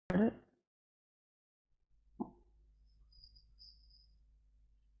It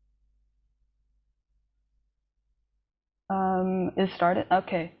started?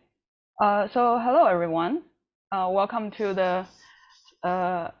 Okay. So hello everyone. Welcome to the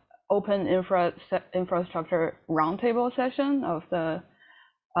Open Infrastructure Roundtable session of the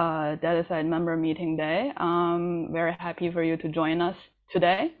DataCite member meeting day. I'm very happy for you to join us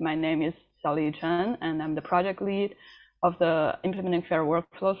today. My name is Xiaoli Chen, and I'm the project lead of the Implementing Fair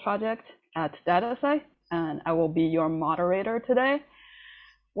Workflows project at DataCite, and I will be your moderator today.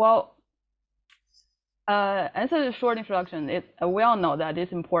 Well, as a short introduction, we all know that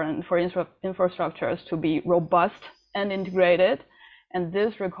it's important for infrastructures to be robust and integrated, and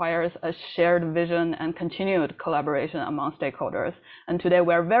this requires a shared vision and continued collaboration among stakeholders. And today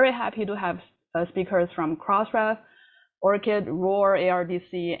we are very happy to have speakers from Crossref, ORCID, ROAR,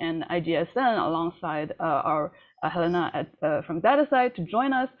 ARDC, and IGSN alongside our Helena from DataCite to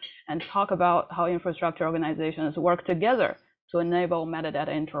join us and talk about how infrastructure organizations work together to enable metadata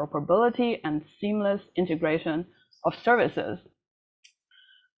interoperability and seamless integration of services.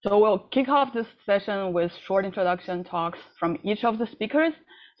 So we'll kick off this session with short introduction talks from each of the speakers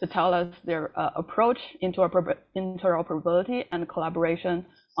to tell us their approach into interoperability and collaboration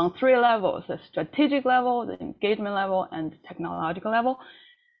on 3 levels: the strategic level, the engagement level, and technological level.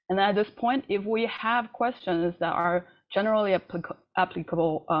 And at this point, if we have questions that are generally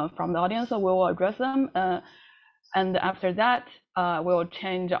applicable from the audience, we will address them. And after that, we'll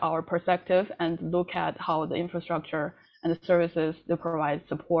change our perspective and look at how the infrastructure and the services they provide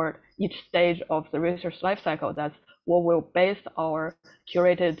support each stage of the research lifecycle. That's what we'll base our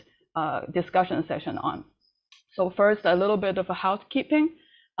curated discussion session on. So first, a little bit of a housekeeping.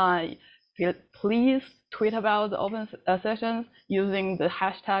 Please tweet about the open sessions using the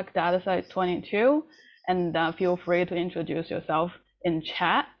hashtag DataCite22, and feel free to introduce yourself in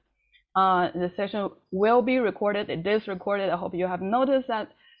chat. The session will be recorded. It is recorded. I hope you have noticed that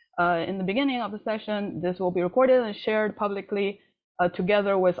in the beginning of the session, this will be recorded and shared publicly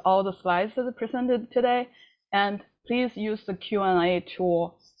together with all the slides that are presented today. And please use the Q&A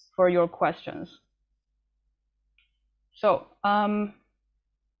tool for your questions. So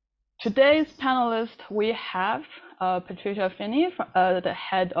today's panelist, we have Patricia Finney, the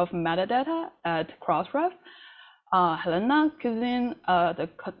head of metadata at Crossref. Helena Kuzin, the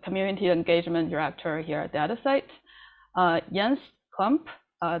Community Engagement Director here at DataCite. Jens Klump,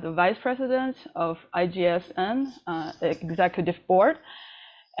 the Vice President of IGSN, Executive Board.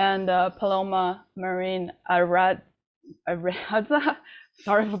 And Paloma Marin Arraza,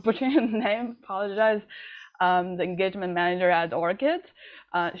 sorry for butchering the name, apologize, the Engagement Manager at ORCID.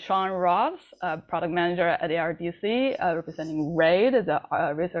 Sean Ross, Product Manager at ARDC, representing RAID, the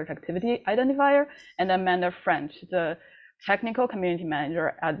Research Activity Identifier, and Amanda French, the Technical Community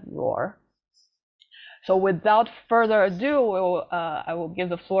Manager at ROAR. So without further ado, I will give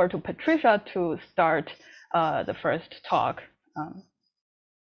the floor to Patricia to start the first talk.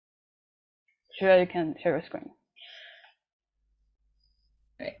 Patricia, you can share your screen.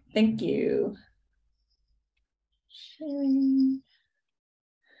 All right, thank you. Sharing.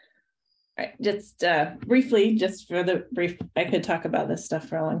 All right, just briefly, just for the brief, I could talk about this stuff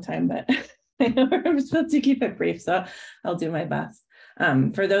for a long time, but I know we're supposed to keep it brief, so I'll do my best.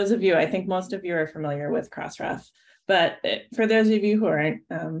 For those of you, I think most of you are familiar with Crossref, but for those of you who aren't,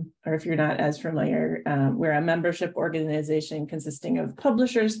 or if you're not as familiar, we're a membership organization consisting of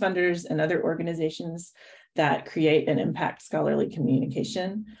publishers, funders, and other organizations that create and impact scholarly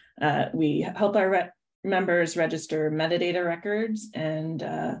communication. We help our members register metadata records and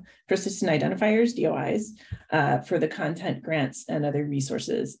persistent identifiers, DOIs, for the content grants and other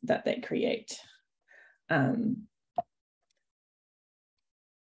resources that they create. The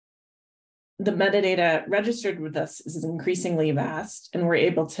metadata registered with us is increasingly vast, and we're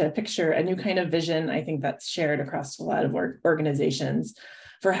able to picture a new kind of vision, I think that's shared across a lot of organizations,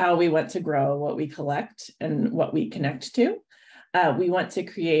 for how we want to grow what we collect and what we connect to. We want to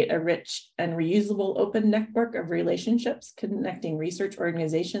create a rich and reusable open network of relationships connecting research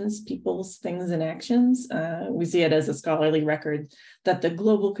organizations, peoples, things, and actions. We see it as a scholarly record that the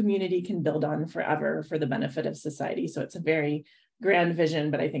global community can build on forever for the benefit of society. So it's a very grand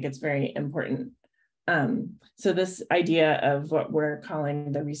vision, but I think it's very important. So this idea of what we're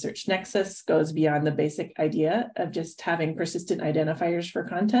calling the research nexus goes beyond the basic idea of just having persistent identifiers for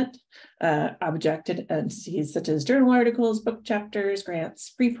content, objected entities such as journal articles, book chapters,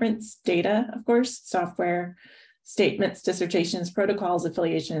 grants, preprints, data, of course, software, statements, dissertations, protocols,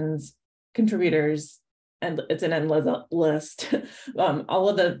 affiliations, contributors, and it's an endless list. All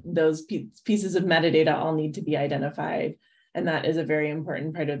of those pieces of metadata all need to be identified And that is a very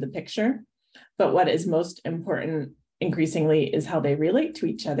important part of the picture. But what is most important increasingly is how they relate to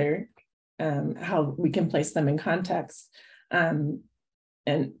each other, how we can place them in context, and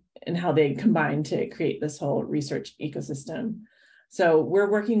how they combine to create this whole research ecosystem. So we're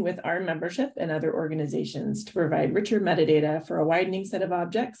working with our membership and other organizations to provide richer metadata for a widening set of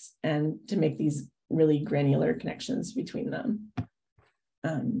objects and to make these really granular connections between them.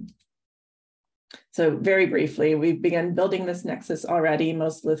 So very briefly, we've begun building this nexus already,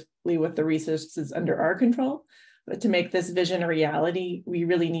 mostly with the resources under our control. But to make this vision a reality, we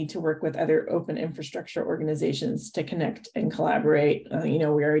really need to work with other open infrastructure organizations to connect and collaborate. We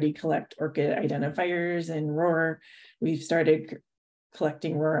already collect ORCID identifiers and ROR. We've started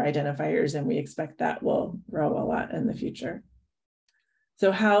collecting ROR identifiers, and we expect that will grow a lot in the future.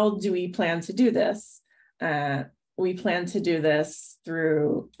 So how do we plan to do this? We plan to do this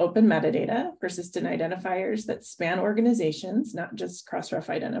through open metadata, persistent identifiers that span organizations, not just cross-ref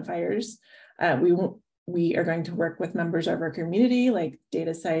identifiers. We are going to work with members of our community like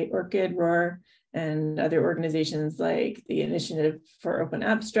DataCite, ORCID, ROR, and other organizations like the Initiative for Open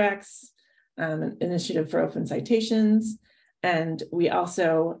Abstracts, Initiative for Open Citations. And we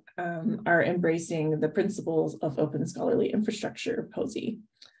also are embracing the principles of open scholarly infrastructure, POSI.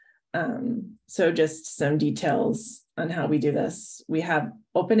 So just some details on how we do this. We have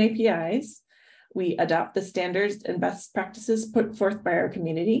open APIs. We adopt the standards and best practices put forth by our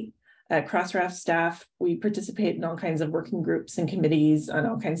community. Crossref staff, we participate in all kinds of working groups and committees on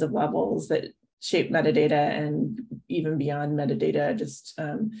all kinds of levels that shape metadata and even beyond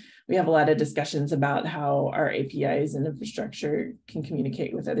metadata. We have a lot of discussions about how our APIs and infrastructure can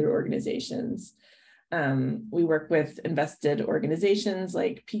communicate with other organizations. We work with invested organizations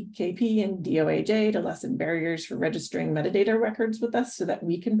like PKP and DOAJ to lessen barriers for registering metadata records with us so that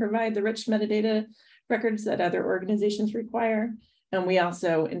we can provide the rich metadata records that other organizations require. And we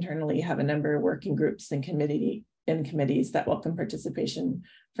also internally have a number of working groups and committees that welcome participation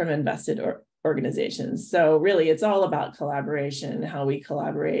from invested organizations. So really, it's all about collaboration, how we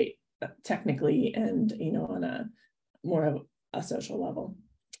collaborate technically and on a more of a social level.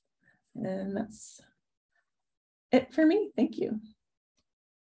 And that's it for me. Thank you.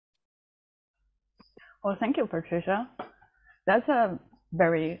 Well, thank you, Patricia. That's a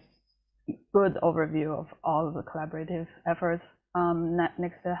very good overview of all of the collaborative efforts.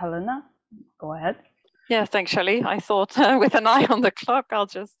 Next to Helena, go ahead. Yeah, thanks, Xiaoli. I thought with an eye on the clock, I'll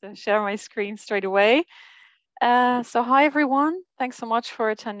just share my screen straight away. So hi, everyone. Thanks so much for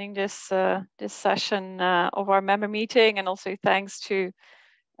attending this session of our member meeting, and also thanks to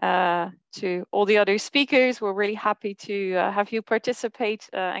all the other speakers. We're really happy to have you participate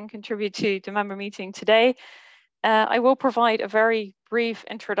and contribute to the member meeting today. I will provide a very brief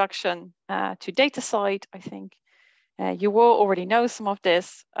introduction to DataCite. I think you will already know some of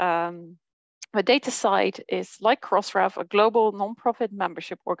this. But DataCite is, like Crossref, a global nonprofit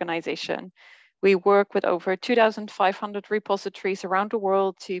membership organization. We work with over 2,500 repositories around the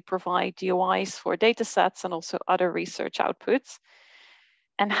world to provide DOIs for datasets and also other research outputs.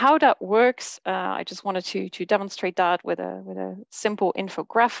 And how that works, I just wanted to demonstrate that with a simple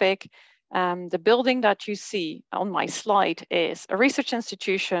infographic. The building that you see on my slide is a research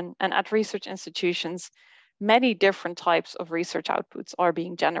institution, and at research institutions, many different types of research outputs are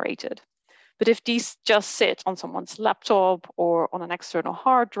being generated. But if these just sit on someone's laptop or on an external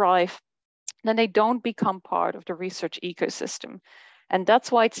hard drive, then they don't become part of the research ecosystem. And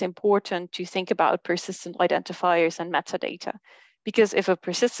that's why it's important to think about persistent identifiers and metadata. Because if a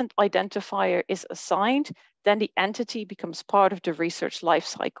persistent identifier is assigned, then the entity becomes part of the research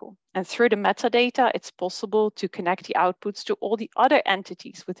lifecycle. And through the metadata, it's possible to connect the outputs to all the other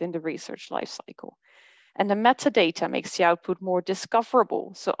entities within the research lifecycle. And the metadata makes the output more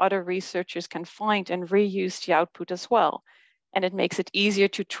discoverable, so other researchers can find and reuse the output as well. And it makes it easier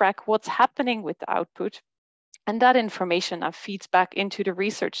to track what's happening with the output. And that information now feeds back into the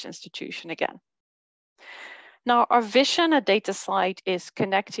research institution again. Now, our vision at DataCite is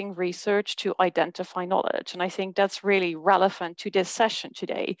connecting research to identify knowledge. And I think that's really relevant to this session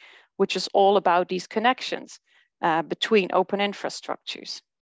today, which is all about these connections between open infrastructures.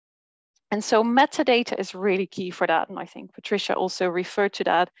 And so metadata is really key for that. And I think Patricia also referred to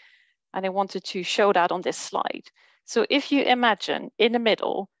that. And I wanted to show that on this slide. So if you imagine in the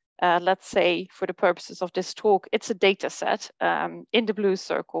middle, let's say for the purposes of this talk, it's a data set in the blue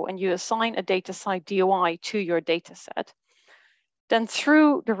circle, and you assign a DataCite DOI to your data set. Then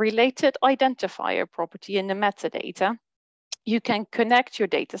through the related identifier property in the metadata, you can connect your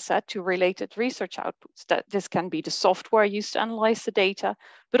data set to related research outputs. This can be the software used to analyze the data,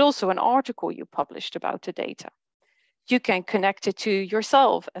 but also an article you published about the data. You can connect it to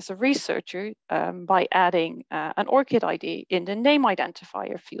yourself as a researcher by adding an ORCID ID in the name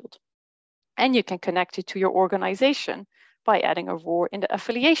identifier field. And you can connect it to your organization by adding a ROR in the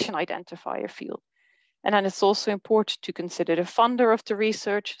affiliation identifier field. And then it's also important to consider the funder of the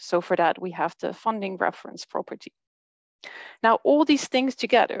research. So for that, we have the funding reference property. Now, all these things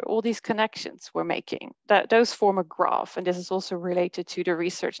together, all these connections we're making, those form a graph. And this is also related to the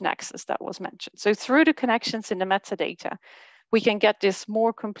research nexus that was mentioned. So through the connections in the metadata, we can get this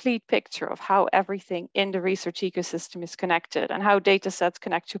more complete picture of how everything in the research ecosystem is connected and how data sets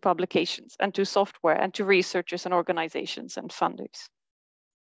connect to publications and to software and to researchers and organizations and funders.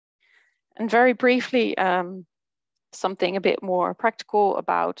 And very briefly, something a bit more practical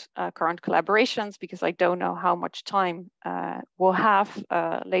about current collaborations, because I don't know how much time we'll have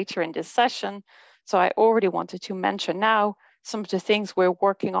later in this session. So I already wanted to mention now some of the things we're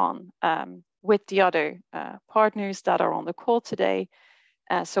working on with the other partners that are on the call today.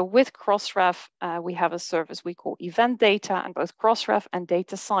 So with Crossref, we have a service we call Event Data, and both Crossref and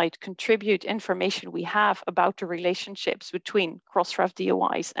DataCite contribute information we have about the relationships between Crossref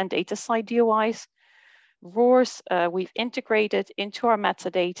DOIs and DataCite DOIs. RORs we've integrated into our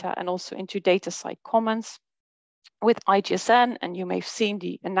metadata and also into DataCite Commons. With IGSN, and you may have seen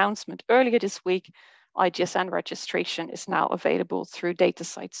the announcement earlier this week, IGSN registration is now available through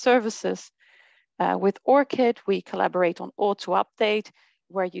DataCite services. With ORCID, we collaborate on auto-update,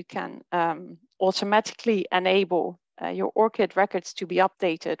 where you can automatically enable your ORCID records to be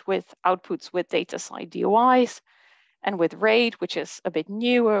updated with outputs with DataCite DOIs. And with RAID, which is a bit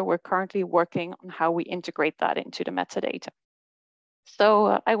newer, we're currently working on how we integrate that into the metadata.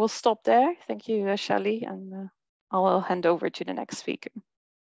 So I will stop there. Thank you, Xiaoli, and I'll hand over to the next speaker.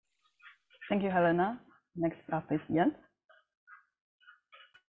 Thank you, Helena. Next up is Chen.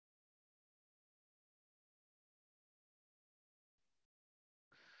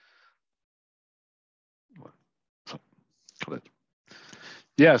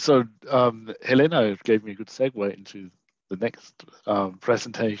 Yeah, so Helena gave me a good segue into the next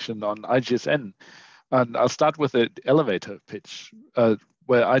presentation on IGSN. And I'll start with the elevator pitch,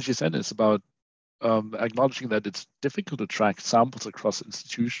 where IGSN is about acknowledging that it's difficult to track samples across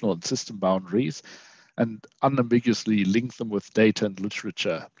institutional and system boundaries and unambiguously link them with data and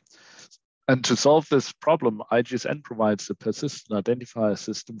literature. And to solve this problem, IGSN provides a persistent identifier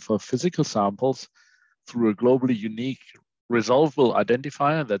system for physical samples through a globally unique resolvable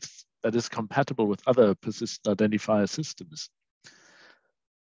identifier that is compatible with other persistent identifier systems.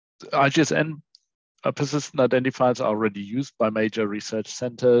 IGSN persistent identifiers are already used by major research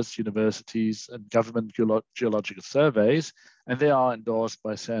centers, universities, and government geological surveys, and they are endorsed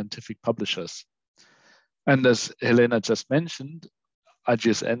by scientific publishers. And as Helena just mentioned,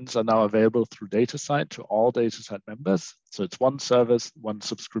 IGSNs are now available through DataCite to all DataCite members. So it's one service, one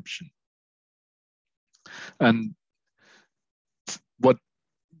subscription. And what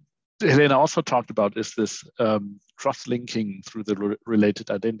Helena also talked about is this cross-linking through the related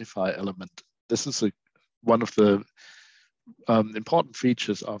identifier element. This is one of the important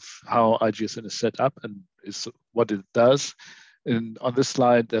features of how IGSN is set up and is what it does. And on this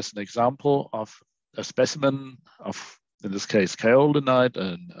slide, there's an example of a specimen of, in this case, kaolinite,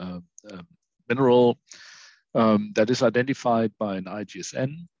 and mineral that is identified by an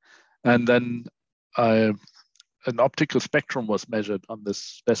IGSN. And then an optical spectrum was measured on this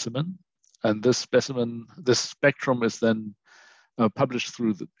specimen. And this spectrum is then published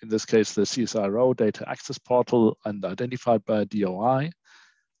through, in this case, the CSIRO data access portal and identified by a DOI.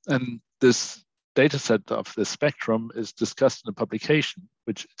 And this data set of this spectrum is discussed in a publication,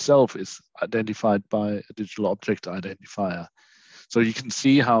 which itself is identified by a digital object identifier. So you can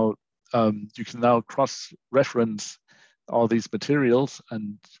see how you can now cross-reference all these materials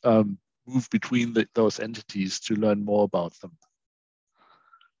and move between those entities to learn more about them.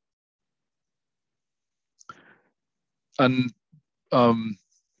 And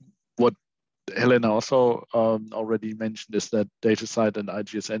what Helena also already mentioned is that DataCite and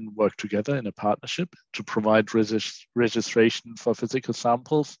IGSN work together in a partnership to provide registration for physical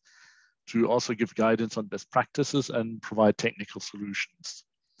samples, to also give guidance on best practices and provide technical solutions.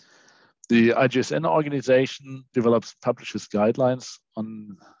 The IGSN organization develops and publishes guidelines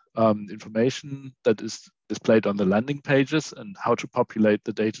on information that is displayed on the landing pages and how to populate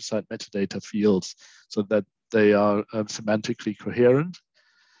the DataCite metadata fields so that they are semantically coherent.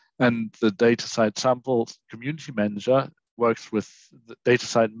 And the DataCite samples community manager works with the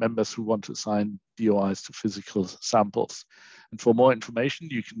DataCite members who want to assign DOIs to physical samples. And for more information,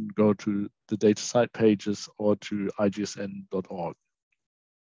 you can go to the DataCite pages or to igsn.org.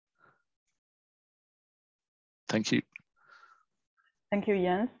 Thank you. Thank you,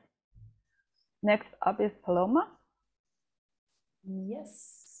 Jens. Next up is Paloma.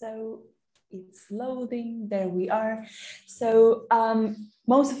 Yes, so it's loading. There we are. So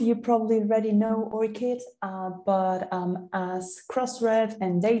most of you probably already know ORCID, but as Crossref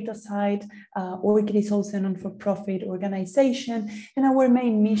and DataCite, ORCID is also a non-for-profit organization, and our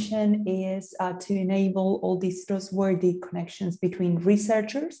main mission is to enable all these trustworthy connections between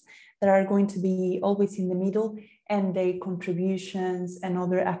researchers that are going to be always in the middle and their contributions and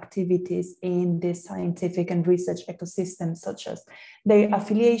other activities in the scientific and research ecosystem, such as their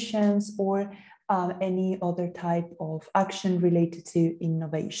affiliations or any other type of action related to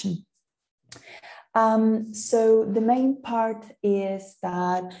innovation. So the main part is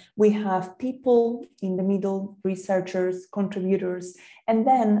that we have people in the middle, researchers, contributors, and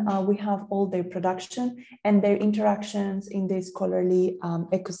then we have all their production and their interactions in this scholarly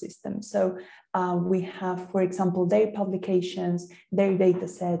ecosystem. So we have, for example, their publications, their data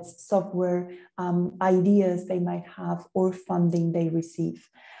sets, software, ideas they might have, or funding they receive.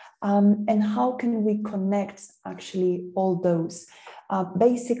 And how can we connect actually all those?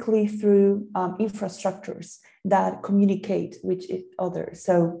 Basically through infrastructures that communicate with each other.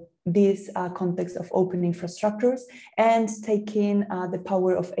 So this context of open infrastructures and taking the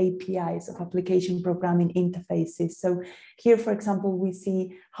power of APIs, of application programming interfaces. So here, for example, we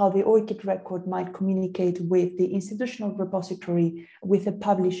see how the ORCID record might communicate with the institutional repository, with the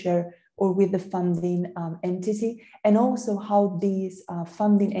publisher, or with the funding entity, and also how these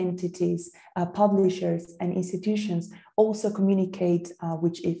funding entities, publishers, and institutions also communicate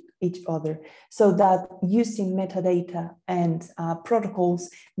with each other, so that using metadata and protocols,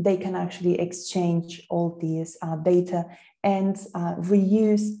 they can actually exchange all these data and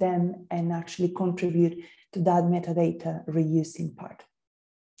reuse them and actually contribute to that metadata reusing part.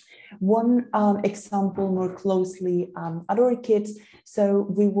 One example more closely at ORCID, so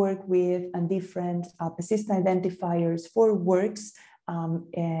we work with different persistent identifiers for works,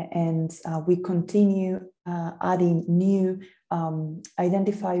 and we continue adding new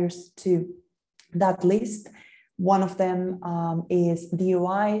identifiers to that list. One of them is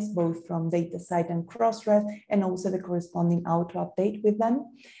DOIs, both from DataCite and Crossref, and also the corresponding auto update with them.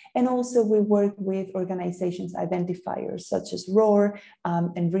 And also we work with organizations identifiers such as ROR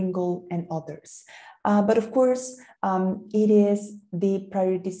and Ringle and others. But of course, it is the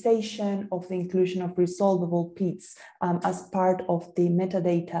prioritization of the inclusion of resolvable PIDs as part of the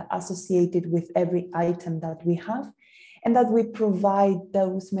metadata associated with every item that we have, and that we provide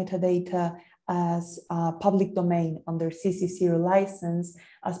those metadata as public domain under CC0 license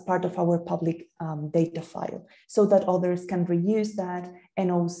as part of our public data file, so that others can reuse that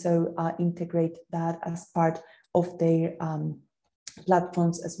and also integrate that as part of their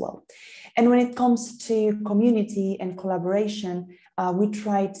platforms as well. And when it comes to community and collaboration, we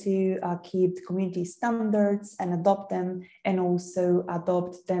try to keep the community standards and adopt them, and also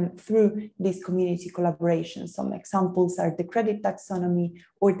adopt them through these community collaborations. Some examples are the credit taxonomy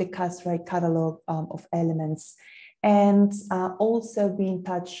or the CASRI catalog of elements. And also be in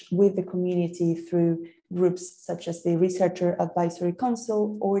touch with the community through groups such as the Researcher Advisory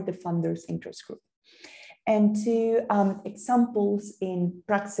Council or the Funders Interest Group. And two examples in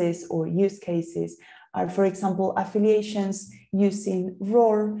praxis or use cases are, for example, affiliations using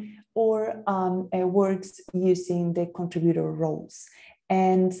ROR or works using the contributor roles.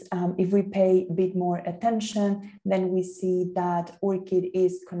 And if we pay a bit more attention, then we see that ORCID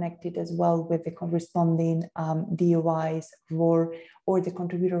is connected as well with the corresponding DOIs, ROR, or the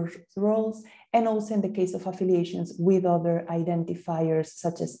contributor roles, and also in the case of affiliations with other identifiers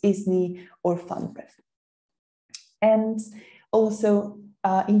such as ISNI or FundRef. And also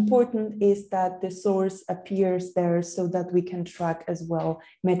important is that the source appears there so that we can track as well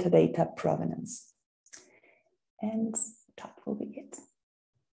metadata provenance. And that will be it.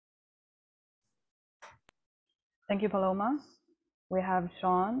 Thank you, Paloma. We have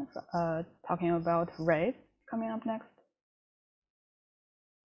Sean talking about RAID coming up next.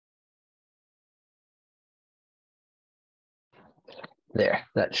 There,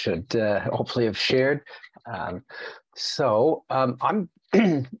 that should hopefully have shared. I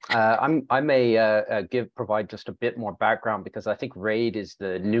may provide just a bit more background, because I think RAID is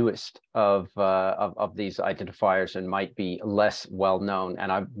the newest of these identifiers and might be less well known. And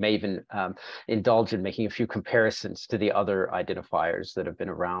I may even indulge in making a few comparisons to the other identifiers that have been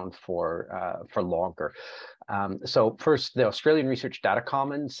around for longer. So first, the Australian Research Data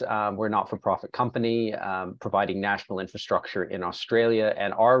Commons, we're a not-for-profit company providing national infrastructure in Australia,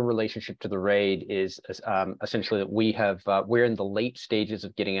 and our relationship to the RAID is essentially that we're in the late stage stages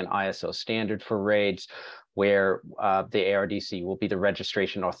of getting an ISO standard for RAIDs, where the ARDC will be the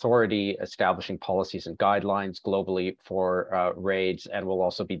registration authority establishing policies and guidelines globally for RAIDs, and will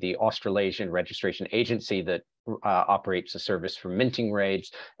also be the Australasian registration agency that operates a service for minting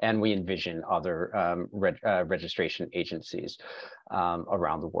RAIDs, and we envision other registration agencies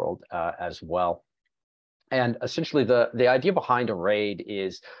around the world as well. And essentially, the idea behind a RAID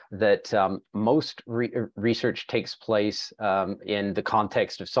is that most research takes place in the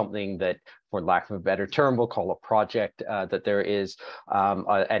context of something that, for lack of a better term, we'll call a project, that there is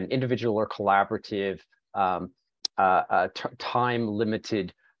an individual or collaborative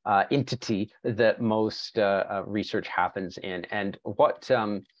time-limited entity that most research happens in. And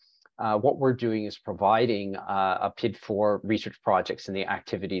what we're doing is providing a PID for research projects and the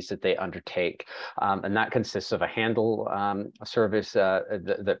activities that they undertake. And that consists of a handle service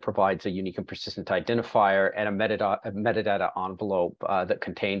that provides a unique and persistent identifier, and a metadata envelope that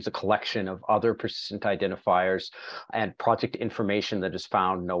contains a collection of other persistent identifiers and project information that is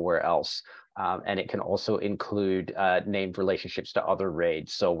found nowhere else. And it can also include named relationships to other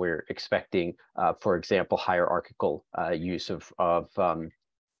RAIDs. So we're expecting, for example, hierarchical use of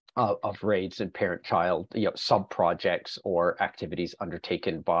RAIDs and parent-child, sub-projects or activities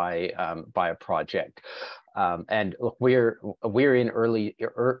undertaken by a project. And look, we're in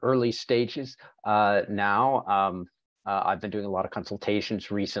early stages now. I've been doing a lot of consultations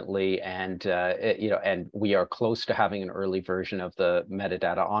recently, and and we are close to having an early version of the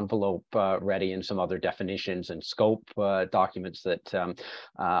metadata envelope ready, and some other definitions and scope documents that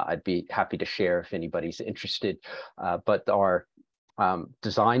I'd be happy to share if anybody's interested. But our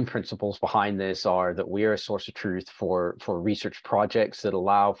design principles behind this are that we are a source of truth for research projects that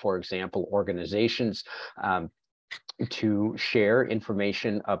allow, for example, organizations to share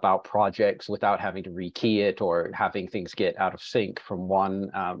information about projects without having to rekey it or having things get out of sync from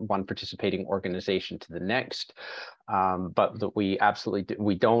one participating organization to the next. But that we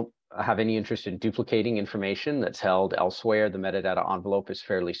don't have any interest in duplicating information that's held elsewhere. The metadata envelope is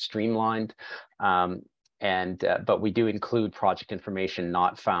fairly streamlined. But we do include project information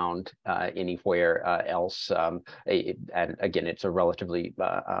not found anywhere else. And again, it's a relatively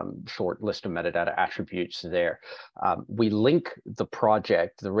short list of metadata attributes there. We link the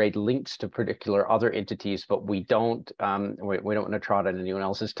project, the RAID links to particular other entities, but we don't want to trot on anyone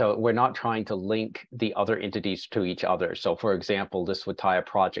else's toe. We're not trying to link the other entities to each other. So for example, this would tie a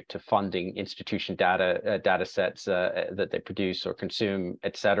project to funding institution data sets that they produce or consume,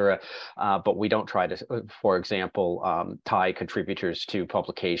 et cetera. But we don't try to, for example, tie contributors to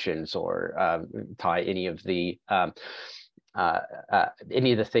publications or tie any of the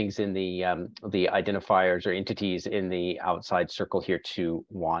things in the identifiers or entities in the outside circle here to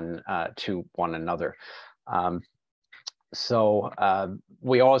one another. So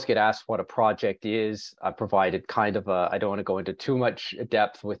we always get asked what a project is. I provided kind of I don't want to go into too much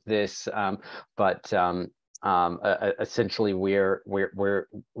depth with this, but essentially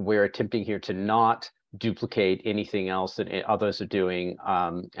we're attempting here to not duplicate anything else that others are doing.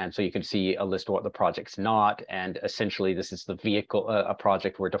 And so you can see a list of what the project's not. And essentially this is the vehicle, a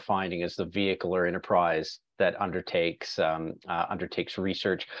project we're defining as the vehicle or enterprise that undertakes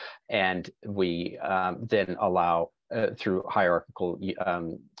research. And we then allow through hierarchical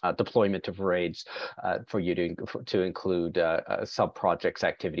deployment of RAIDs for you to include sub-projects,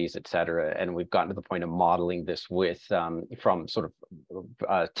 activities, et cetera. And we've gotten to the point of modeling this with from sort of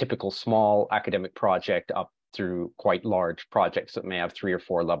a typical small academic project up through quite large projects that may have 3 or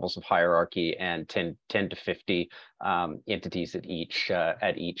 4 levels of hierarchy and 10 to 50 entities at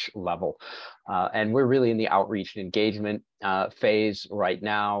each level. And we're really in the outreach and engagement phase right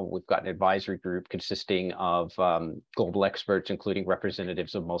now. We've got an advisory group consisting of global experts, including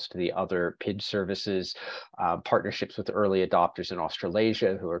representatives of most of the other PID services, partnerships with early adopters in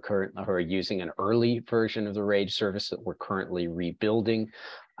Australasia who are using an early version of the RAID service that we're currently rebuilding.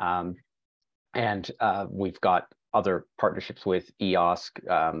 And we've got other partnerships with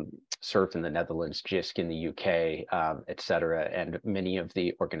EOSC, CERF in the Netherlands, JISC in the UK, et cetera, and many of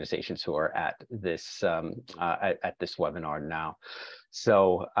the organizations who are at this webinar now.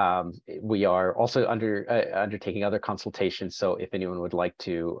 So we are also undertaking other consultations. So if anyone would like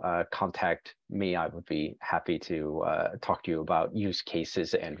to contact me, I would be happy to talk to you about use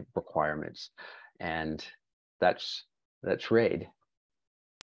cases and requirements. And that's RAID.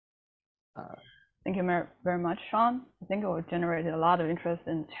 Thank you very much, Sean. I think it will generate a lot of interest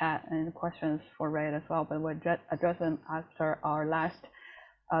in chat and questions for RAID as well, but we'll address them after our last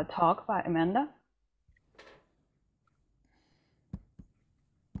talk by Amanda.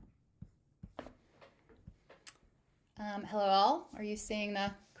 Hello all. Are you seeing the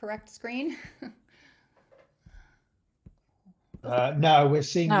correct screen? No, we're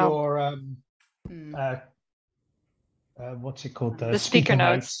seeing No. your what's it called? The speaker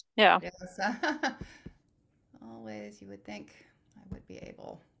notes. Yeah. Yes. Always, you would think I would be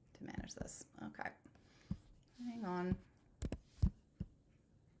able to manage this. Okay. Hang on.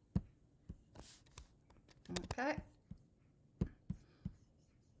 Okay.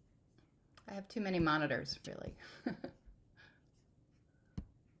 I have too many monitors, really.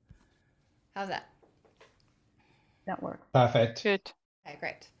 How's that? That works. Perfect. Good. Okay,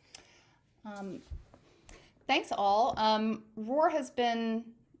 great. Thanks all. ROAR has been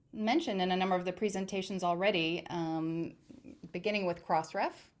mentioned in a number of the presentations already, beginning with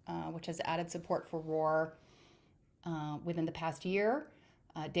Crossref, which has added support for ROAR within the past year.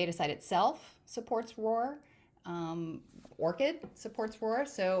 DataCite itself supports ROAR. ORCID supports ROAR,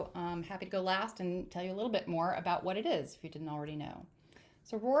 so I'm happy to go last and tell you a little bit more about what it is, if you didn't already know.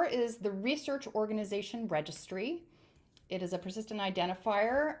 So ROAR is the Research Organization Registry. It is a persistent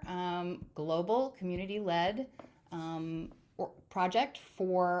identifier, global, community-led project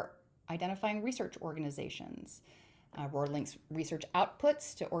for identifying research organizations. ROAR links research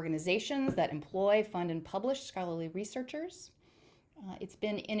outputs to organizations that employ, fund, and publish scholarly researchers. It's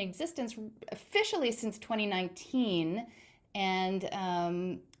been in existence officially since 2019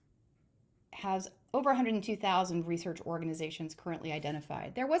 and has over 102,000 research organizations currently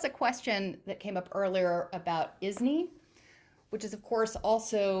identified. There was a question that came up earlier about ISNI, which is of course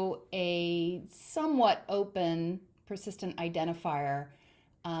also a somewhat open persistent identifier.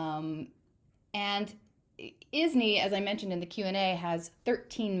 And ISNI, as I mentioned in the Q&A, has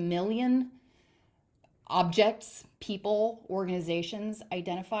 13 million objects, people, organizations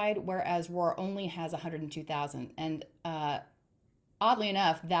identified, whereas ROAR only has 102,000. And oddly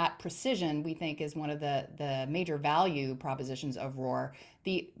enough, that precision, we think, is one of the major value propositions of ROAR.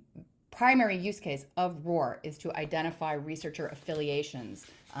 The primary use case of ROAR is to identify researcher affiliations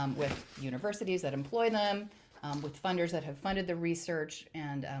with universities that employ them, with funders that have funded the research,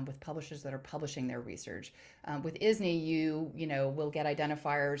 and with publishers that are publishing their research. With ISNI, you will get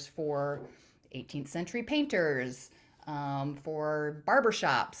identifiers for 18th century painters, for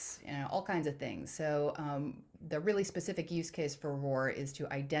barbershops, all kinds of things. So the really specific use case for ROAR is to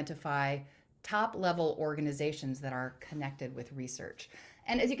identify top-level organizations that are connected with research.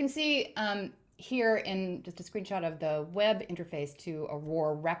 And as you can see here in just a screenshot of the web interface to a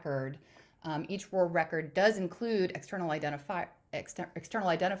ROAR record, each ROAR record does include external identifiers,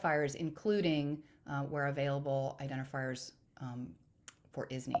 including, where available, identifiers for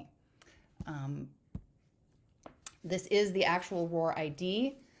ISNI. This is the actual ROAR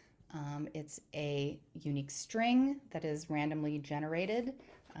ID. It's a unique string that is randomly generated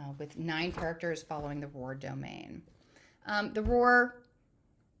with 9 characters following the ROAR domain. The ROAR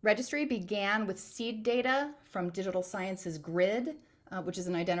registry began with seed data from Digital Science's GRID, which is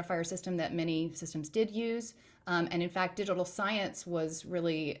an identifier system that many systems did use. And in fact, Digital Science was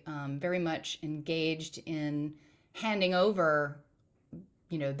really very much engaged in handing over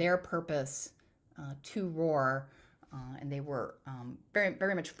their purpose to ROAR, and they were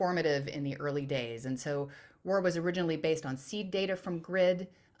very much formative in the early days. And so ROAR was originally based on seed data from GRID.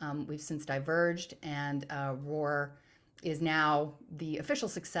 We've since diverged, and ROAR is now the official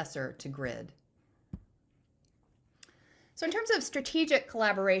successor to GRID. So in terms of strategic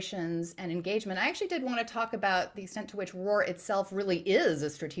collaborations and engagement, I actually did want to talk about the extent to which ROAR itself really is a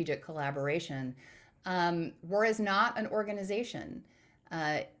strategic collaboration. ROAR is not an organization.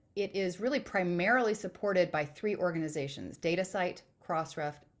 It is really primarily supported by 3 organizations: DataCite,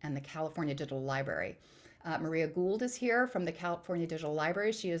 Crossref, and the California Digital Library. Maria Gould is here from the California Digital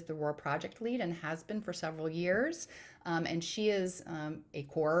Library. She is the ROAR project lead and has been for several years. And she is a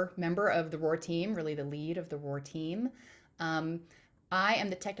core member of the ROAR team, really the lead of the ROAR team. I am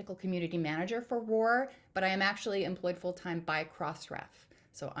the technical community manager for ROAR, but I am actually employed full-time by Crossref.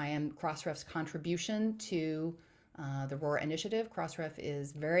 So I am Crossref's contribution to the ROAR initiative. Crossref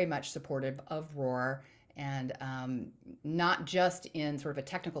is very much supportive of ROAR, and not just in sort of a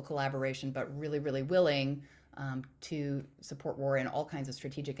technical collaboration, but really willing to support ROAR in all kinds of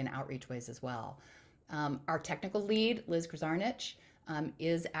strategic and outreach ways as well. Our technical lead, Liz Krzarnich,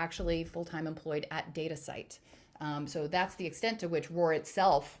 is actually full-time employed at DataCite. So that's the extent to which ROAR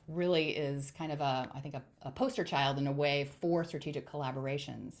itself really is kind of I think a poster child in a way for strategic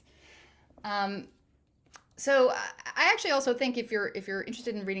collaborations. So I actually also think if you're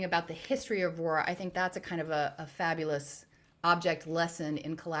interested in reading about the history of ROAR, I think that's a kind of a fabulous object lesson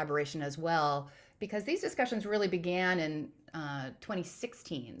in collaboration as well, because these discussions really began in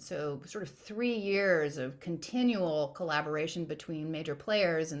 2016. So sort of 3 years of continual collaboration between major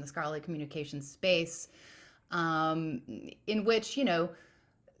players in the scholarly communications space, in which,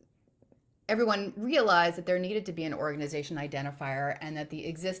 everyone realized that there needed to be an organization identifier and that the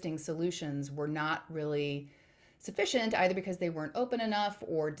existing solutions were not really sufficient, either because they weren't open enough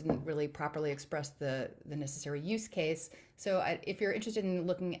or didn't really properly express the necessary use case. So if you're interested in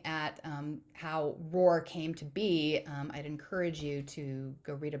looking at how ROAR came to be, I'd encourage you to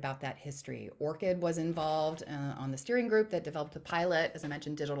go read about that history. ORCID was involved on the steering group that developed the pilot. As I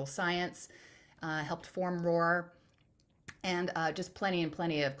mentioned, digital science helped form ROAR. And just plenty and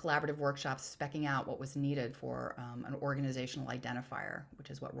plenty of collaborative workshops specking out what was needed for an organizational identifier,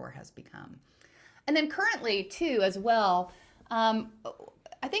 which is what ROAR has become. And then currently, too, as well, I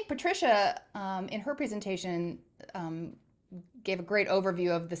think Patricia, in her presentation, gave a great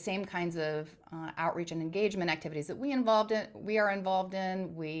overview of the same kinds of outreach and engagement activities that we are involved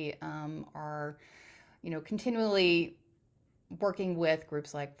in. We are, continually working with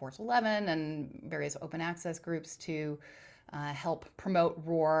groups like Force 11 and various open access groups to help promote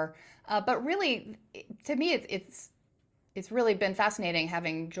ROAR. But really, to me, it's really been fascinating,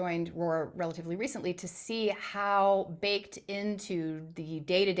 having joined ROAR relatively recently, to see how baked into the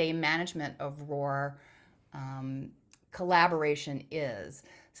day-to-day management of ROAR collaboration is.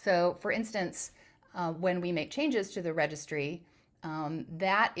 So, for instance, when we make changes to the registry,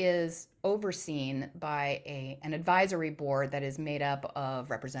 that is overseen by an advisory board that is made up of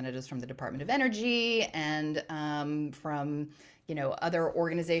representatives from the Department of Energy and from other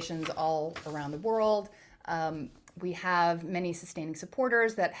organizations all around the world. We have many sustaining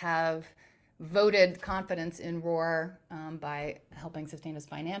supporters that have voted confidence in ROAR by helping sustain us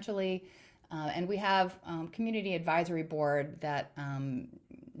financially. And we have community advisory board that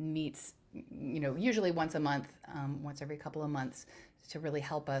meets usually once a month, once every couple of months, to really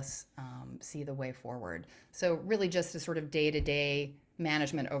help us see the way forward. So really just the sort of day-to-day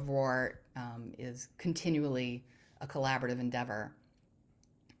management of ROAR is continually a collaborative endeavor.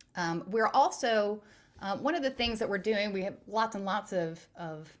 We're also, one of the things that we're doing, we have lots and lots of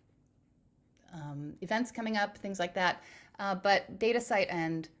events coming up, things like that, but DataCite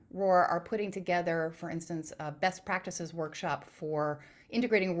and ROAR are putting together, for instance, a best practices workshop for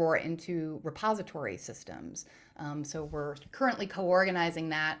integrating ROAR into repository systems. So we're currently co-organizing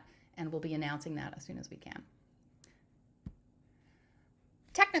that, and we'll be announcing that as soon as we can.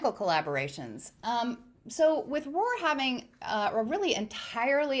 Technical collaborations. So with ROAR having a really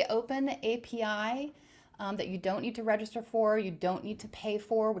entirely open API that you don't need to register for, you don't need to pay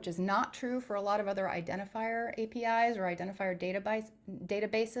for, which is not true for a lot of other identifier APIs or identifier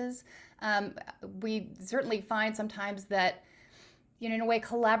databases. We certainly find sometimes that, in a way,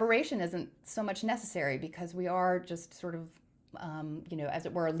 collaboration isn't so much necessary, because we are just sort of, as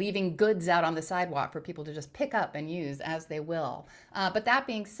it were, leaving goods out on the sidewalk for people to just pick up and use as they will. But that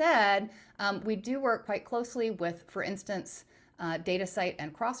being said, we do work quite closely with, for instance, DataCite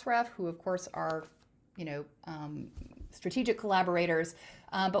and Crossref, who of course are strategic collaborators,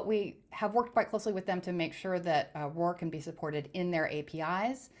 but we have worked quite closely with them to make sure that ROAR can be supported in their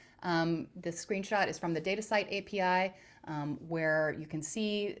APIs. This screenshot is from the DataCite API, where you can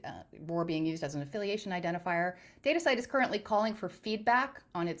see ROAR being used as an affiliation identifier. DataCite is currently calling for feedback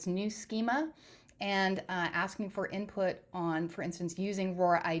on its new schema and asking for input on, for instance, using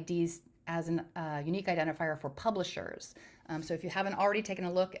ROAR IDs as a unique identifier for publishers. So if you haven't already taken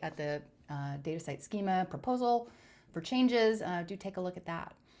a look at the DataCite schema proposal for changes, do take a look at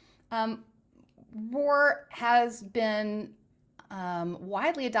that. ROAR has been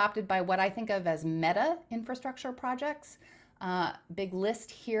widely adopted by what I think of as meta infrastructure projects. Big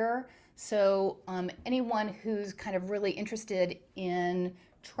list here. So anyone who's kind of really interested in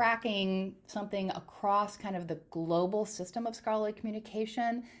tracking something across kind of the global system of scholarly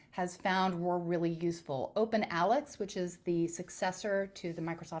communication has found ROAR really useful. OpenAlex, which is the successor to the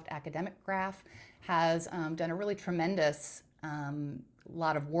Microsoft Academic Graph, has done a really tremendous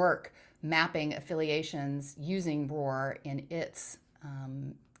lot of work mapping affiliations using ROAR in its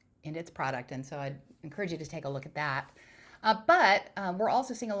product, and so I'd encourage you to take a look at that. But we're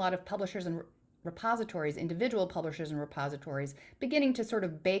also seeing a lot of publishers and repositories, individual publishers and repositories, beginning to sort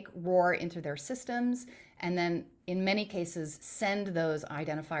of bake ROAR into their systems, and then in many cases send those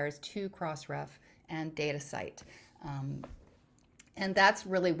identifiers to Crossref and DataCite. And that's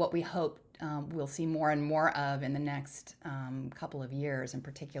really what we hope we'll see more and more of in the next couple of years in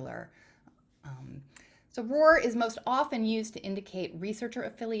particular. So ROAR is most often used to indicate researcher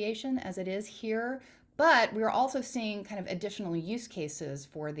affiliation, as it is here, But we're also seeing kind of additional use cases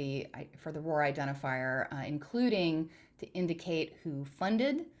for the ROR identifier, including to indicate who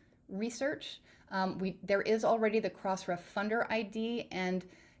funded research. There is already the Crossref funder ID, and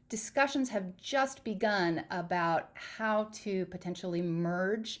discussions have just begun about how to potentially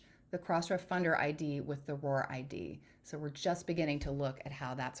merge the Crossref funder ID with the ROR ID. So we're just beginning to look at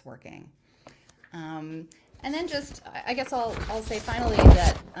how that's working. And then just, I guess I'll say finally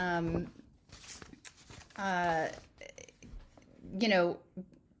that, you know,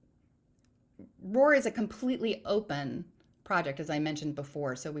 ROR is a completely open project, as I mentioned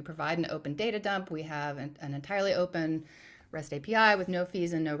before. So we provide an open data dump. We have an entirely open REST API with no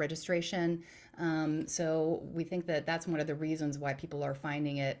fees and no registration. So we think that that's one of the reasons why people are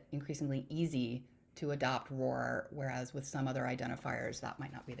finding it increasingly easy to adopt ROR, whereas with some other identifiers, that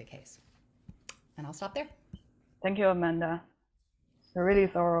might not be the case. And I'll stop there. Thank you, Amanda. A really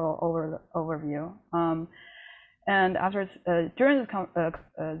thorough overview. And after during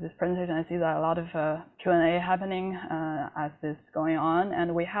this presentation, I see that a lot of Q&A happening as this is going on,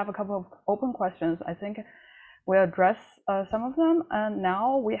 and we have a couple of open questions. I think we'll address some of them. And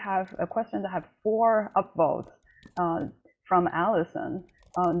now we have a question that have 4 upvotes from Allison.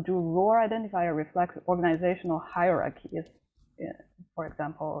 Do ROR identifier reflect organizational hierarchies, for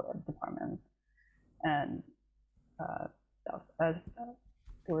example, departments? And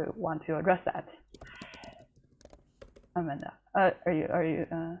do we want to address that? Amanda, are you?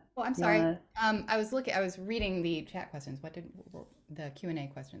 Oh, I'm sorry. I was reading the chat questions. What did the Q&A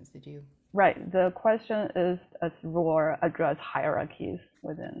questions? Did you? Right. The question is, does ROR address hierarchies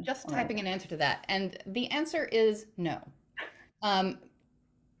within? Just typing an answer to that, and the answer is no. And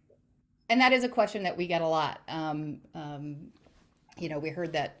that is a question that we get a lot. You know, we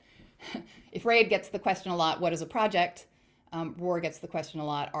heard that if RAID gets the question a lot, what is a project? ROR gets the question a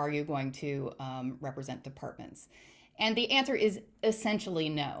lot, are you going to represent departments? And the answer is essentially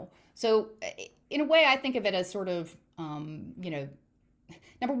no. So in a way, I think of it as sort of, you know,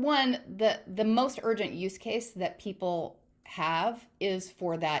 number one, the most urgent use case that people have is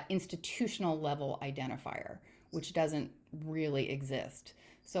for that institutional level identifier, which doesn't really exist.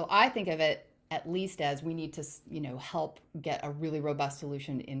 So I think of it at least as we need to, you know, help get a really robust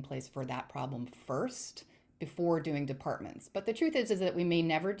solution in place for that problem first before doing departments. But the truth is that we may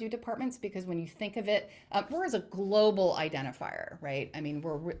never do departments, because when you think of it, ROR is a global identifier, right? I mean,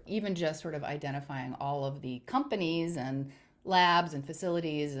 we're even just sort of identifying all of the companies and labs and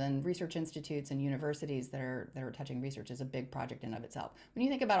facilities and research institutes and universities that are touching research is a big project in of itself. When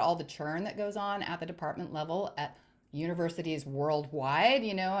you think about all the churn that goes on at the department level at universities worldwide,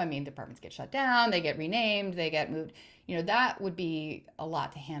 you know, I mean, departments get shut down, they get renamed, they get moved, you know, that would be a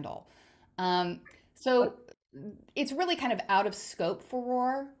lot to handle. So it's really kind of out of scope for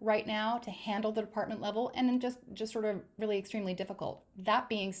ROR right now to handle the department level, and then just sort of really extremely difficult. That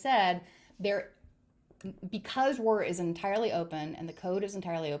being said, because ROR is entirely open and the code is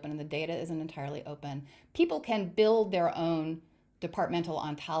entirely open and the data isn't entirely open, people can build their own departmental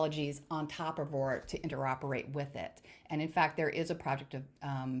ontologies on top of ROR to interoperate with it. And in fact, there is a project of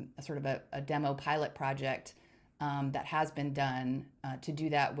a demo pilot project that has been done to do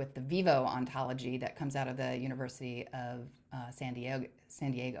that with the Vivo ontology that comes out of the University of San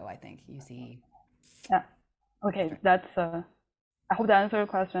Diego, I think, UC. Yeah, okay, that's, I hope that answered your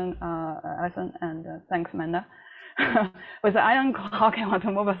question, Alison, and thanks, Amanda. With the iron clock, I want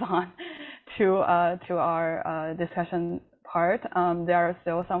to move us on to our discussion part. There are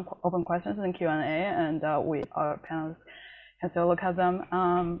still some open questions in Q&A, and our panelists can still look at them.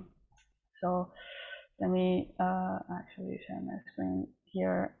 So let me actually share my screen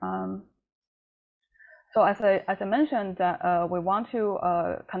here. So as I mentioned, that we want to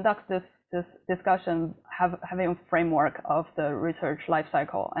conduct this discussion having a framework of the research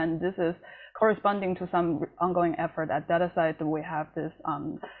lifecycle, and this is corresponding to some ongoing effort at DataCite. We have this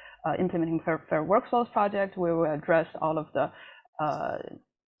implementing fair workflows project where we address all of the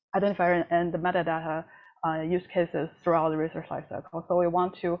identifier and the metadata use cases throughout the research lifecycle. So we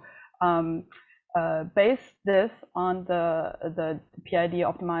want to base this on the PID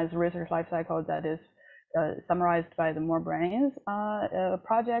optimized research lifecycle that is summarized by the More Brains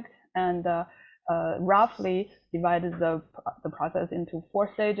project, and roughly divided the process into 4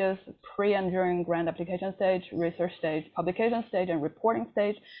 stages: pre and during grant application stage, research stage, publication stage, and reporting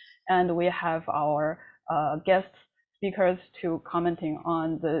stage. And we have our guest speakers to commenting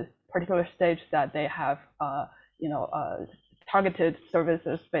on the particular stage that they have, targeted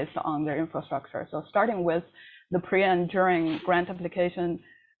services based on their infrastructure. So starting with the pre and during grant application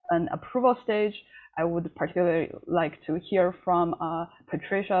and approval stage, I would particularly like to hear from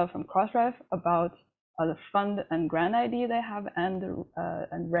Patricia from Crossref about the fund and grant ID they have, and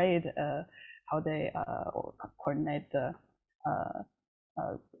RAID, how they coordinate the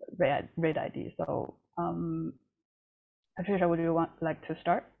RAID ID. So Patricia, would you like to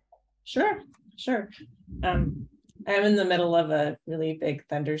start? Sure. I'm in the middle of a really big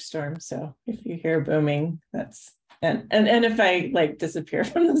thunderstorm, so if you hear booming, that's and if I like disappear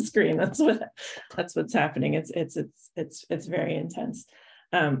from the screen, that's what's happening. It's very intense.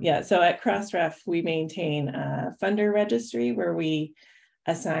 Yeah, so at Crossref, we maintain a funder registry where we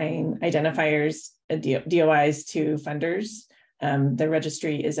assign identifiers, DOIs to funders. The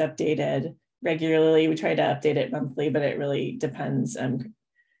registry is updated regularly. We try to update it monthly, but it really depends.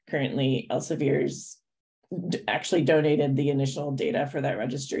 Currently, Elsevier's actually donated the initial data for that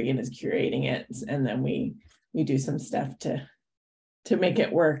registry and is curating it, and then we do some stuff to make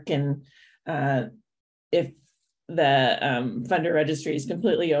it work. And if the funder registry is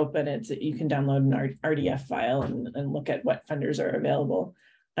completely open, you can download an RDF file and look at what funders are available.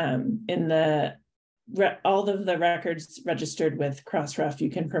 All of the records registered with Crossref, you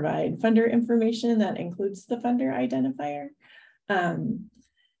can provide funder information that includes the funder identifier.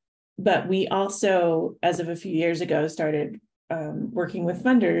 But we also, as of a few years ago, started working with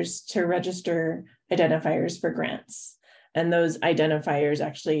funders to register identifiers for grants. And those identifiers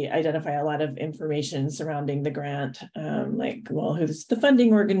actually identify a lot of information surrounding the grant, like, well, who's the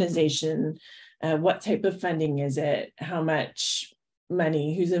funding organization, what type of funding is it, how much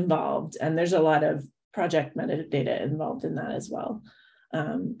money, who's involved, and there's a lot of project metadata involved in that as well.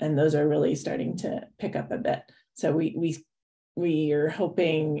 And those are really starting to pick up a bit. So we are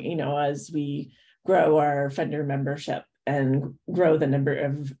hoping, you know, as we grow our funder membership and grow the number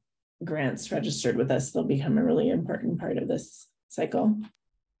of grants registered with us, they'll become a really important part of this cycle.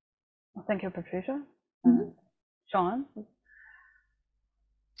 Thank you, Patricia. Sean?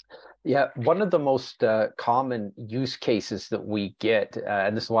 Yeah, one of the most common use cases that we get,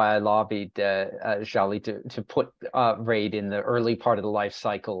 and this is why I lobbied Xiaoli to put RAID in the early part of the life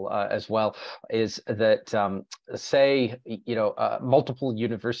cycle as well, is that say, you know, multiple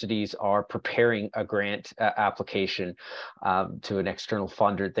universities are preparing a grant application to an external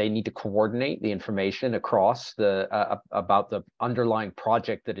funder. They need to coordinate the information across about the underlying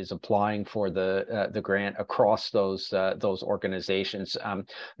project that is applying for the grant across those organizations.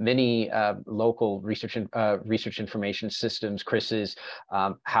 Many local research information systems, CRISs,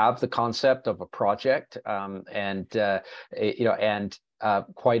 have the concept of a project, and you know, and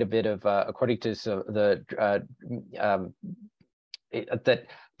quite a bit of, according to that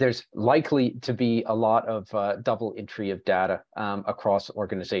there's likely to be a lot of double entry of data across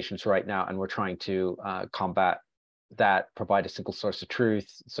organizations right now, and we're trying to combat that, provide a single source of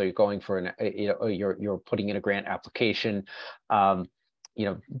truth. So you're going for you're putting in a grant application. You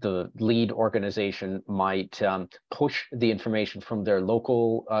know, the lead organization might push the information from their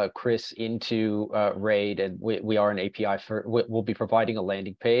local CRIS into RAID, and we are an API for. We'll be providing a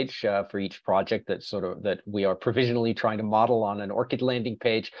landing page for each project that we are provisionally trying to model on an ORCID landing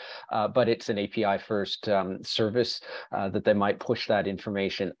page, but it's an API first service that they might push that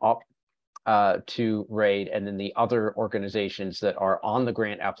information up to RAID, and then the other organizations that are on the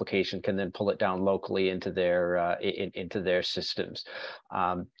grant application can then pull it down locally into their systems.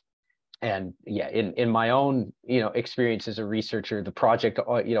 And yeah, in my own, you know, experience as a researcher, the project,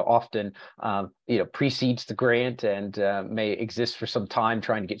 you know, often, you know, precedes the grant and may exist for some time,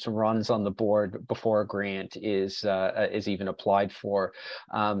 trying to get some runs on the board before a grant is even applied for.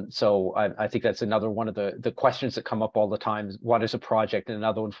 So I think that's another one of the questions that come up all the time. What is a project? And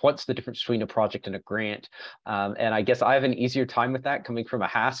another one, what's the difference between a project and a grant? And I guess I have an easier time with that, coming from a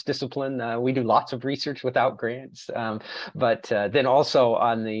HAS discipline. We do lots of research without grants, but then also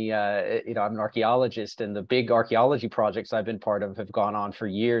on the you know, I'm an archaeologist, and the big archaeology projects I've been part of have gone on for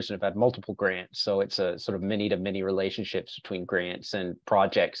years and have had multiple grants. So it's a sort of many-to-many relationships between grants and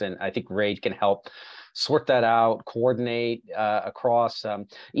projects. And I think RAID can help sort that out, coordinate across,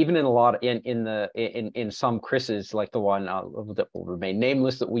 even in a lot in some CRISs, like the one that will remain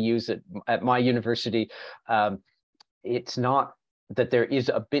nameless that we use at my university. It's not that there is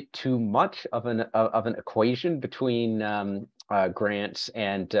a bit too much of an equation between grants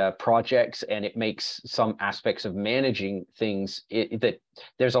and projects, and it makes some aspects of managing things that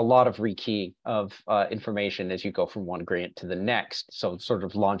there's a lot of rekeying of information as you go from one grant to the next. So sort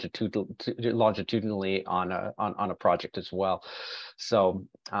of longitudinally on a project as well. So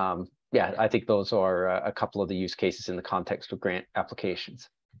yeah, I think those are a couple of the use cases in the context of grant applications.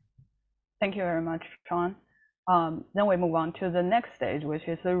 Thank you very much, Sean. Then we move on to the next stage, which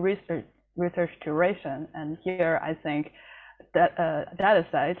is the research curation. And here I think that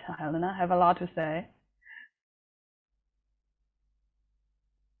DataCite, Helena, have a lot to say.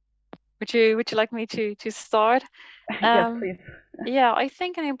 Would you like me to start? Yes, please. Yeah, I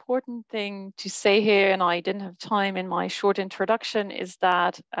think an important thing to say here, and I didn't have time in my short introduction, is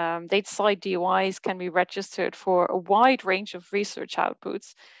that DataCite DOIs can be registered for a wide range of research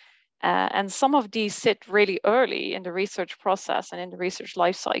outputs. And some of these sit really early in the research process and in the research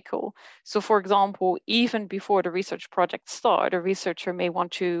life cycle. So for example, even before the research project starts, a researcher may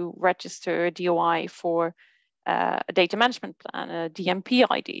want to register a DOI for a data management plan, a DMP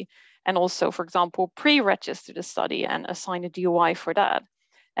ID, and also, for example, pre-register the study and assign a DOI for that.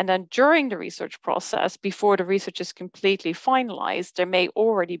 And then during the research process, before the research is completely finalized, there may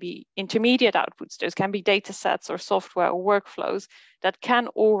already be intermediate outputs. Those can be data sets or software or workflows that can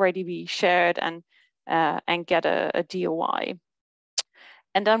already be shared and get a DOI.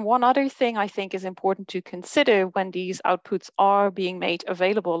 And then one other thing I think is important to consider when these outputs are being made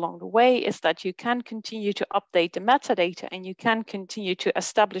available along the way is that you can continue to update the metadata and you can continue to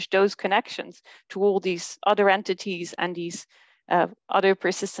establish those connections to all these other entities and these other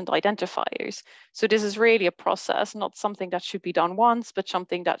persistent identifiers. So this is really a process, not something that should be done once, but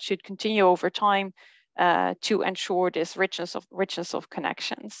something that should continue over time to ensure this richness of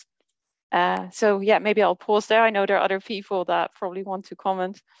connections. So yeah, maybe I'll pause there. I know there are other people that probably want to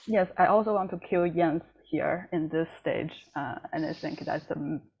comment. Yes, I also want to cue Jens here in this stage, and I think that's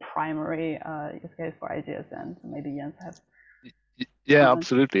the primary use case for IGSN. So maybe Jens has. Yeah,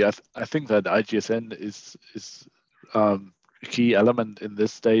 absolutely. I think that IGSN is a key element in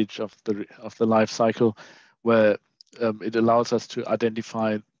this stage of the life cycle, where it allows us to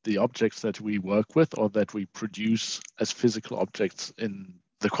identify the objects that we work with or that we produce as physical objects in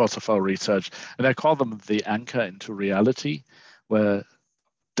the course of our research. And I call them the anchor into reality, where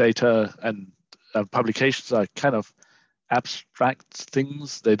data and publications are kind of abstract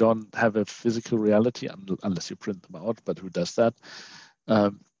things. They don't have a physical reality unless you print them out, but who does that?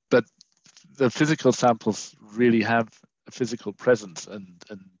 But the physical samples really have a physical presence, and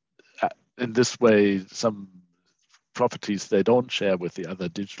in this way, some properties they don't share with the other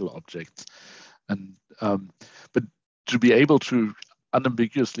digital objects. And but to be able to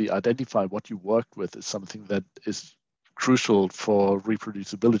unambiguously identify what you worked with is something that is crucial for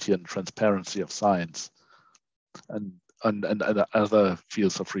reproducibility and transparency of science and other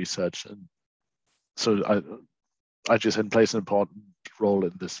fields of research. And so IGSN plays an important role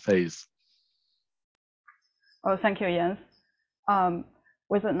in this phase. Oh, thank you, Jens.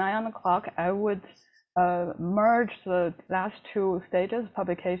 With the 9 o'clock, I would merge the last two stages,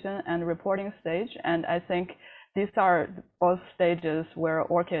 publication and reporting stage. And I think these are both stages where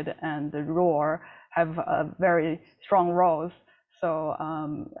ORCID and the ROR have very strong roles. So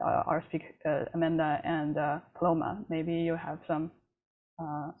our speaker, Amanda and Paloma, maybe you have some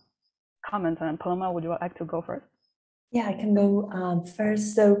comments. And Paloma, would you like to go first? Yeah, I can go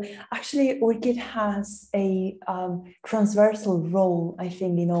first. So actually, ORCID has a transversal role, I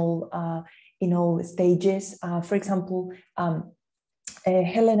think, in all stages. For example,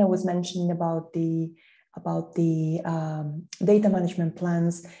 Helena was mentioning about the data management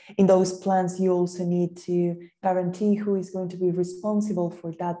plans. In those plans, you also need to guarantee who is going to be responsible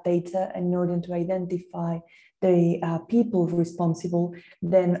for that data. And in order to identify the people responsible,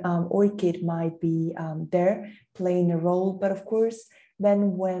 then ORCID might be there playing a role. But of course,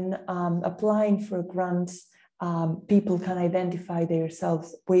 then when applying for grants, people can identify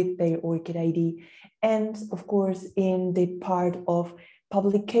themselves with their ORCID ID. And of course, in the part of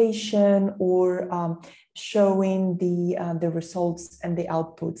publication or showing the results and the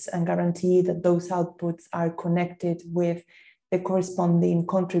outputs and guarantee that those outputs are connected with the corresponding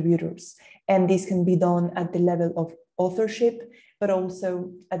contributors. And this can be done at the level of authorship, but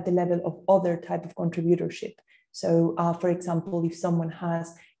also at the level of other type of contributorship. So for example, if someone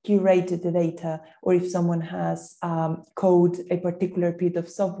has curated the data, or if someone has coded a particular bit of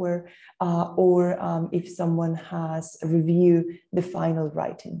software, or if someone has reviewed the final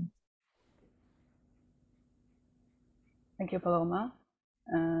writing. Thank you, Paloma.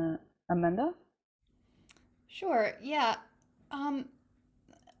 Amanda? Sure, yeah.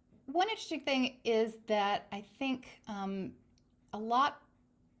 One interesting thing is that I think a lot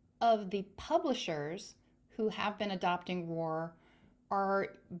of the publishers who have been adopting ROR are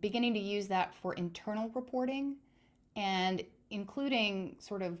beginning to use that for internal reporting and including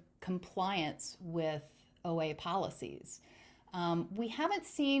sort of compliance with OA policies. We haven't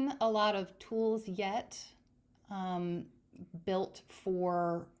seen a lot of tools yet built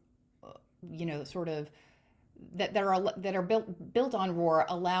for, sort of that are built on ROR,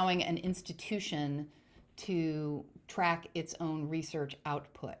 allowing an institution to track its own research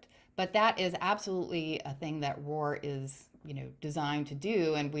output. But that is absolutely a thing that ROR is designed to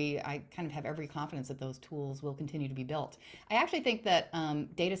do, and I kind of have every confidence that those tools will continue to be built. I actually think that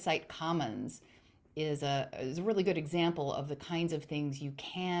DataCite Commons is a really good example of the kinds of things you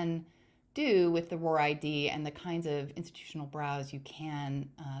can do with the ROR ID and the kinds of institutional browse you can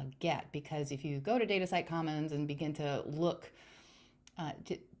get. Because if you go to DataCite Commons and begin to look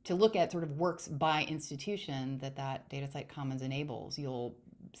at sort of works by institution that DataCite Commons enables, you'll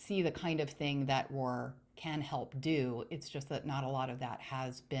see the kind of thing that ROR can help do. It's just that not a lot of that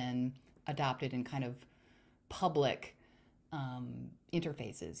has been adopted in kind of public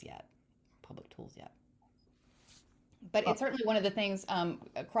interfaces yet, public tools yet. But it's certainly one of the things.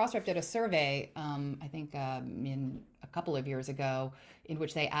 Crossref did a survey, I think in a couple of years ago, in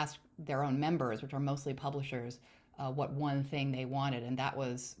which they asked their own members, which are mostly publishers, what one thing they wanted, and that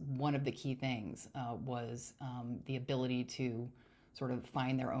was one of the key things, was the ability to sort of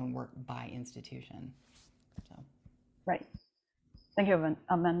find their own work by institution. So. Right. Thank you,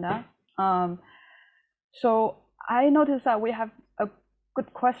 Amanda. So I noticed that we have a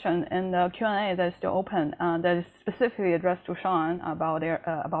good question in the Q&A that is still open, that is specifically addressed to Sean about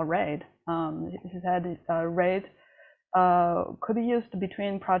RAID. He said RAID could be used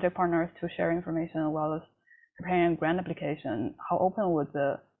between project partners to share information as well as preparing a grant application. How open would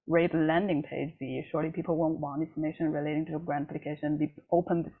the RAID landing page be? Surely people won't want information relating to a grant application be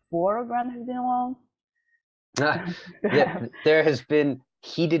open before a grant has been launched. There has been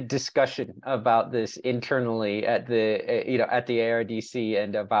heated discussion about this internally at the at the ARDC,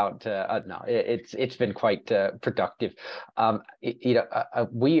 and about no, it's been quite productive.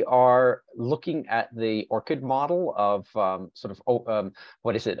 We are looking at the ORCID model of sort of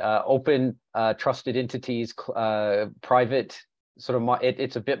what is it, open trusted entities, private. Sort of,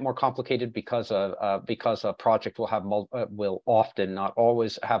 it's a bit more complicated because a project will have will often, not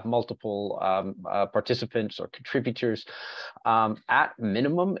always, have multiple participants or contributors. At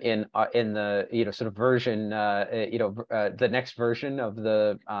minimum, in the sort of version, the next version of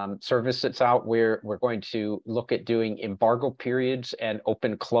the service that's out, we're going to look at doing embargo periods and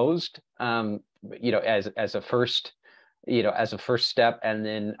open closed, as a first. As a first step, and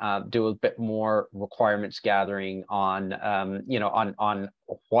then do a bit more requirements gathering on, on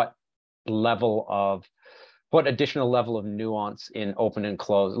what additional level of nuance in open and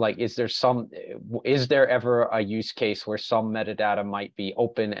closed. Like, is there ever a use case where some metadata might be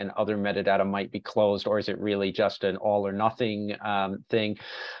open and other metadata might be closed, or is it really just an all or nothing thing?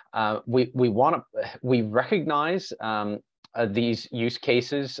 We recognize these use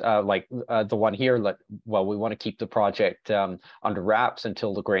cases, like the one here, we want to keep the project under wraps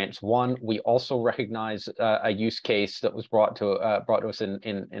until the grant's won. We also recognize a use case that was brought to us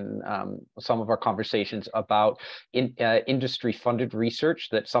in some of our conversations about industry-funded research,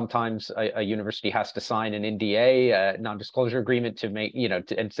 that sometimes a university has to sign an NDA, non-disclosure agreement, to make,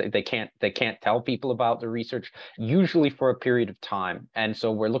 and say they can't tell people about the research, usually for a period of time. And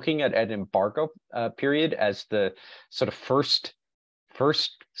so we're looking at an embargo period as the sort of first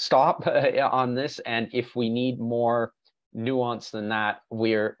stop on this, and if we need more nuance than that,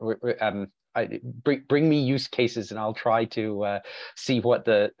 bring me use cases and I'll try to see what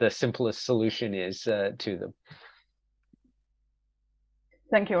the simplest solution is to them.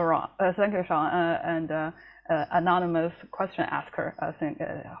 Thank you, Ron. Thank you, Sean, and anonymous question asker. I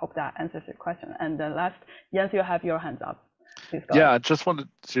hope that answers your question. And last, Jens, you have your hands up. Yeah, I just wanted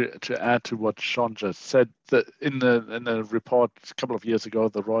to add to what Sean just said, that in the report a couple of years ago,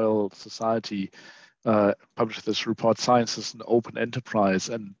 the Royal Society published this report, Science is an Open Enterprise,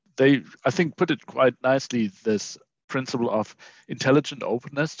 and they, I think, put it quite nicely, this principle of intelligent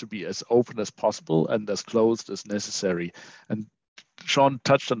openness, to be as open as possible and as closed as necessary. And Sean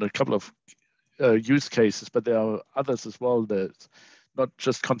touched on a couple of use cases, but there are others as well. There's not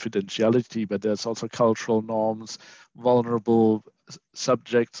just confidentiality, but there's also cultural norms, vulnerable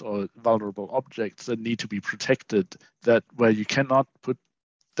subjects or vulnerable objects that need to be protected, that where you cannot put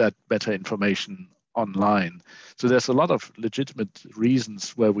that better information online. So there's a lot of legitimate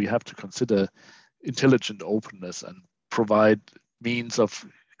reasons where we have to consider intelligent openness and provide means of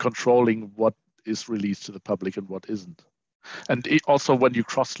controlling what is released to the public and what isn't. And also when you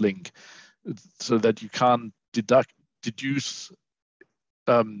cross-link, so that you can't deduce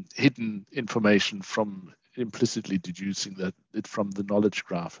hidden information from implicitly deducing it from the knowledge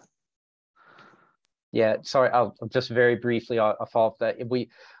graph. Yeah, sorry, I'll just very briefly, I'll follow up that.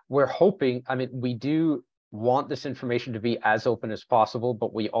 We're hoping, I mean, we do want this information to be as open as possible,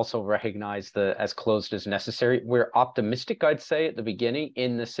 but we also recognize the as closed as necessary. We're optimistic, I'd say, at the beginning,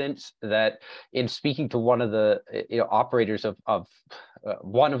 in the sense that in speaking to one of the operators of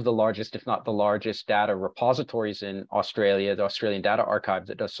one of the largest, if not the largest, data repositories in Australia, the Australian Data Archive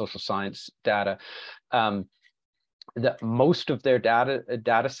that does social science data, that most of their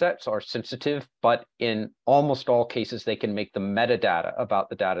data sets are sensitive, but in almost all cases, they can make the metadata about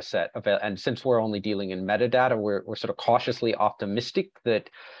the data set available. And since we're only dealing in metadata, we're sort of cautiously optimistic that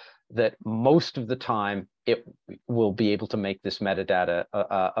most of the time it will be able to make this metadata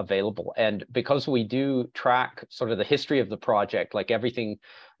available. And because we do track sort of the history of the project, like everything,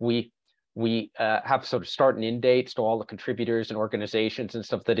 we have sort of start and end dates to all the contributors and organizations and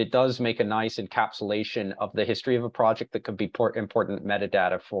stuff, that it does make a nice encapsulation of the history of a project that could be important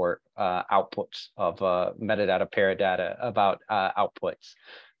metadata for outputs of metadata, paradata about outputs.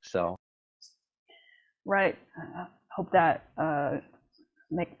 So. Right. Hope that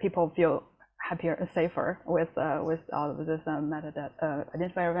make people feel happier and safer with all of this metadata,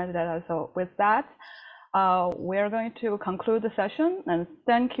 identifier metadata. So with that, we're going to conclude the session, and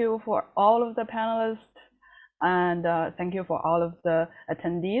thank you for all of the panelists, and thank you for all of the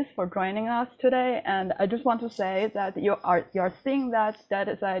attendees for joining us today. And I just want to say that you are seeing that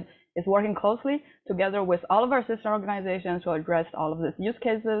DataCite is working closely together with all of our sister organizations to address all of these use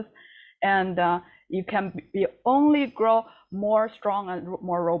cases, and you can only grow more strong and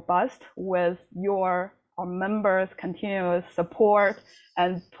more robust with your members' continuous support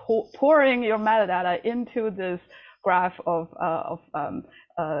and pouring your metadata into this graph of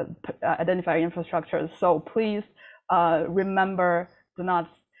identifier infrastructures. So please remember, do not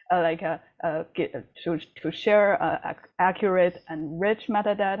to share accurate and rich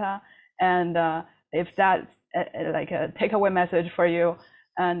metadata. And if that's like a takeaway message for you,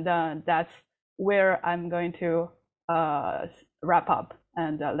 and that's where I'm going to wrap up,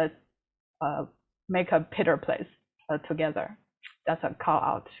 and let's make a better place together. That's a call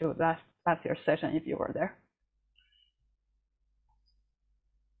out to last year's session if you were there.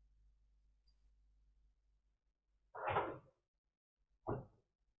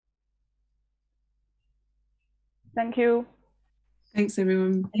 Thank you. Thanks,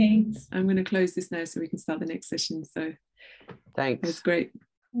 everyone. Thanks. I'm going to close this now so we can start the next session. So thanks. It was great.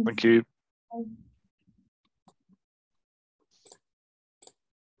 Thank you.